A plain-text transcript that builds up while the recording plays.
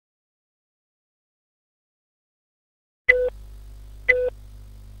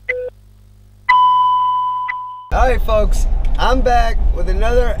Alright folks, I'm back with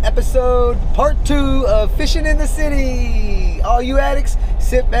another episode, part 2 of Fishing in the City. All you addicts,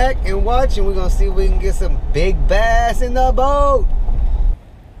 sit back and watch, and we're going to see if we can get some big bass in the boat.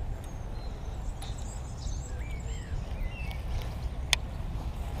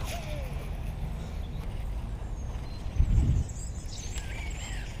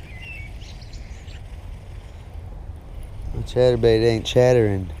 My chatterbait ain't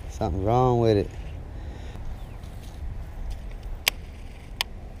chattering. Something's wrong with it.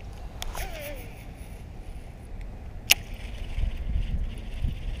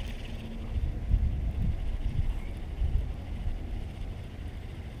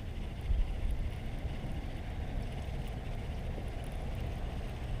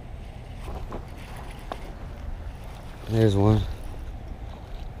 There's one.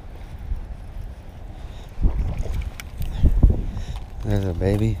 There's a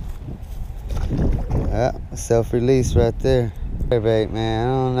baby. Ah, self-release right there. Chatterbait, man,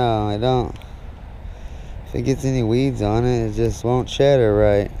 I don't know. I don't. If it gets any weeds on it, it just won't chatter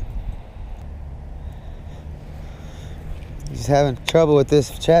right. Just having trouble with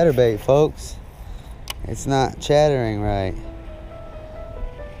this chatterbait, folks. It's not chattering right.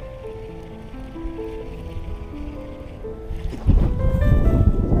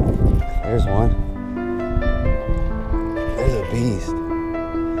 There's one. There's a beast.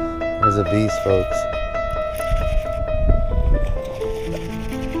 There's a beast, folks.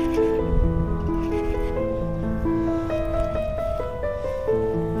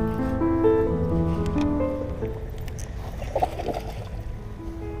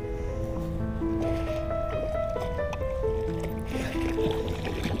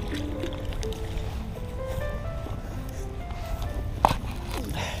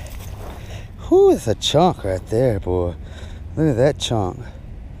 Whew, it's a chunk right there, boy. Look at that chunk.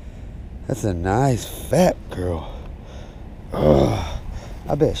 That's a nice fat girl. Ugh.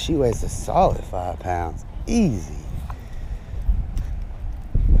 I bet she weighs a solid 5 pounds. Easy.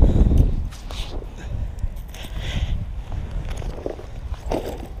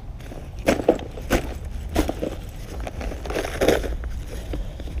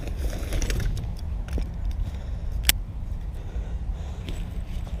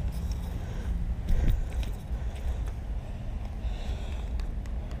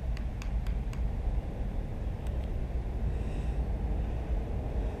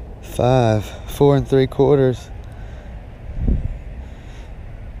 Five, 4 3/4.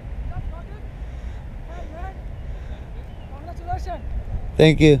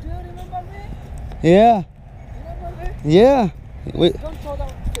 Thank you. Do you remember me? Yeah. Remember me? Yeah. Don't throw the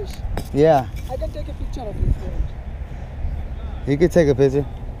fish. Yeah. I can take a picture of you. You could take a picture.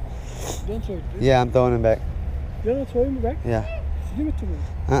 Don't throw it. Please. Yeah, I'm throwing him back. You're not throwing me back? Yeah. Give it to me.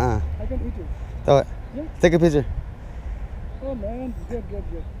 I can eat it. Throw it. Yeah. Take a picture. Oh man, good.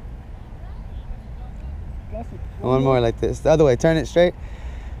 Classic. One more like this. The other way. Turn it straight.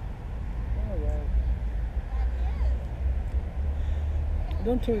 Oh wow.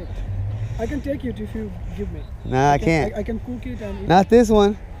 Don't throw it. I can take it if you give me. Nah, I can't. I can cook it and eat Not this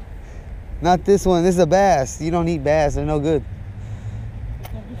one. Not this one. This is a bass. You don't eat bass. They're no good.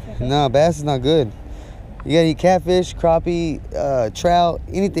 It's not good for No, bass is not good. You gotta eat catfish, crappie, trout,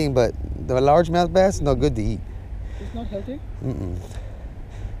 anything but the largemouth bass is no good to eat. It's not healthy? Mm-mm.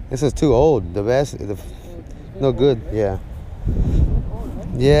 This is too old. The bass, no good. Right? Yeah. Old, right?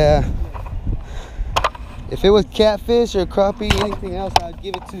 Yeah. If it was catfish or crappie, anything else, I'd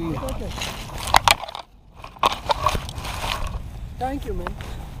give it to you. Okay. Thank you, man.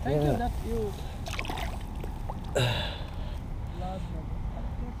 Thank you that you.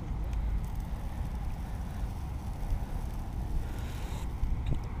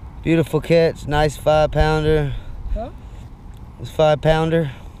 Beautiful catch. Nice 5-pounder. Huh? It's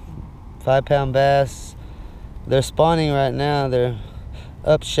 5-pounder. 5-pound bass. They're spawning right now. They're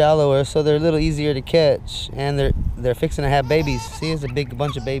up shallower, so they're a little easier to catch, and they're fixing to have babies. See, it's a big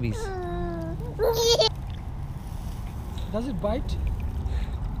bunch of babies. Does it bite?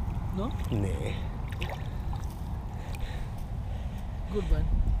 No? Nah. Good man.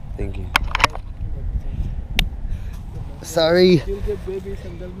 Thank you. Sorry. You'll get babies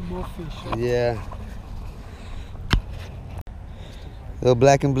and there'll be more fish. Right? Yeah. Little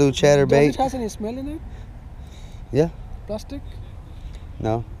black and blue chatterbait. Does it have any smell in it? Yeah. Plastic?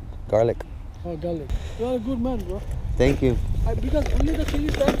 No. Garlic. Oh, garlic. You are a good man, bro. Thank you. Because only the thing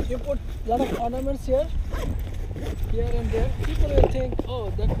is that you put a lot of ornaments here and there. People will think, oh,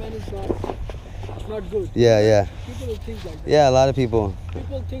 that man is not good. Yeah. People will think like that. Yeah, a lot of people.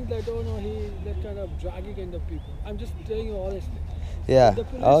 People think that, oh no, he that kind of draggy kind of people. I'm just telling you honestly. Yeah. The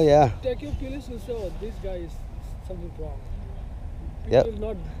police Oh, yeah. Take your police will say, oh, this guy is something wrong. People Yep. will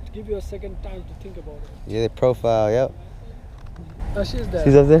not give you a second time to think about it. Yeah, they profile. Yep. She's there.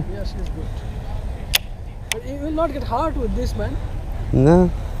 She's up there? Yeah, she's good. But you will not get hurt with this, man. No.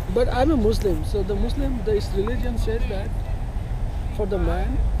 But I'm a Muslim, so the this religion says that for the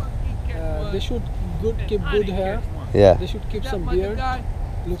man, they should keep good hair. Yeah. They should keep some beard.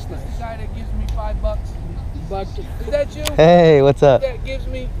 Looks nice. The guy that gives me $5. But Is that you? Hey, what's up? That gives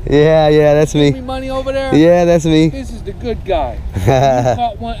me Yeah, that's me me. money over there? Yeah, that's me. This is the good guy. You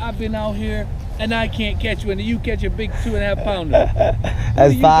caught one. I've been out here and I can't catch one. You catch a big 2.5 pounder.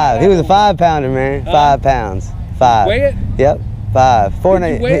 That's you 5. got He was a over? 5 pounder, man. 5 pounds. 5. Weigh it? Yep. 5. 4 and Did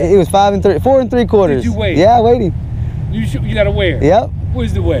you 8. weigh it? He was 4 and 3/4. Did you weigh it? Yeah, I weighed him. You gotta weigh it. Yep.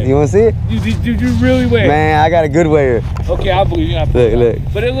 Where's the weigh? You want to see it? Did you really weigh it? Man, I got a good weigher. Okay, I believe you. Look.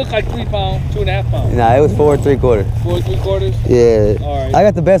 But it looked like 3 pounds, 2.5 pounds. Nah, it was 4 3/4. 4 3/4. Yeah. All right. I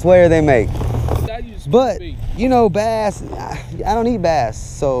got the best weigher they make. That used to But, be. you know, bass, I don't eat bass.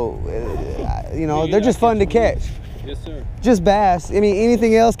 So, you know, Yeah, they're just fun to catch catch. Yes, sir. Just bass. I mean,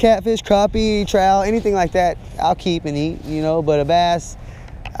 anything else, catfish, crappie, trout, anything like that, I'll keep and eat, you know. But a bass,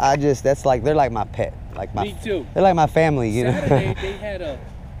 they're like my pet. Like Me too. They're like my family, you know. Saturday they had a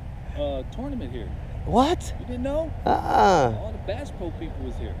tournament here. What? You didn't know? Uh-uh. All the Bass Pro people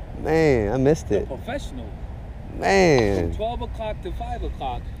was here. Man, I missed The it. professional. Man. From 12 o'clock to 5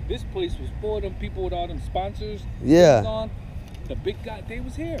 o'clock. This place was full of them people with all them sponsors. Yeah. things on. The big guy, they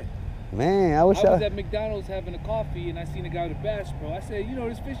was here. Man, I wish I was I... at McDonald's having a coffee and I seen a guy with a Bass Pro. I said, you know,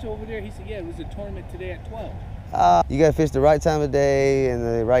 this fish over there? He said, yeah, it was a tournament today at 12. You gotta fish the right time of day and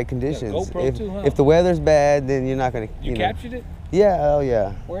the right conditions. GoPro if, too, huh? if the weather's bad, then you're not gonna. You know. captured it? Yeah, oh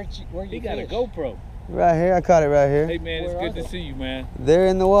yeah. where He you got a fish? GoPro. Right here, I caught it right here. Hey man, it's Where good are to see you, man. They're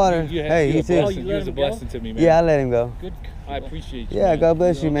in the water. Hey, you you're a too. blessing. you You let was a him go? blessing to me, man. Yeah, I let him go. Good. I appreciate you. Yeah, man. God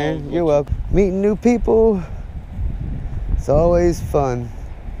bless you, don't know man. what You're you- welcome. Meeting new people, it's always fun.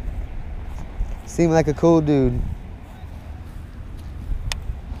 Seem like a cool dude.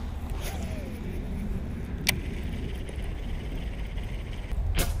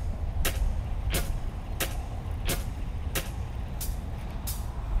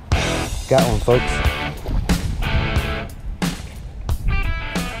 Got one, folks.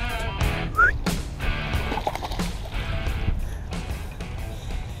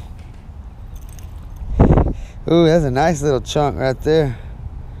 Ooh, that's a nice little chunk right there.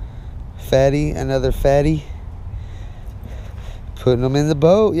 Fatty, another fatty. Putting them in the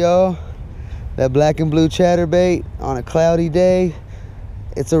boat, y'all. That black and blue chatterbait on a cloudy day.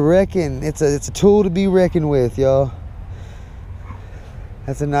 It's a reckon. It's a tool to be reckoned with, y'all.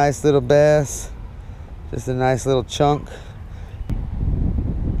 That's a nice little bass. Just a nice little chunk.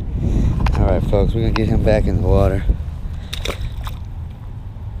 All right, folks, we're gonna get him back in the water.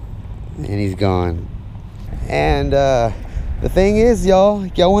 And he's gone. And the thing is, y'all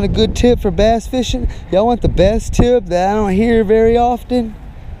want a good tip for bass fishing? Y'all want the best tip that I don't hear very often?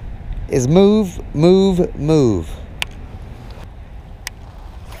 Is move, move, move.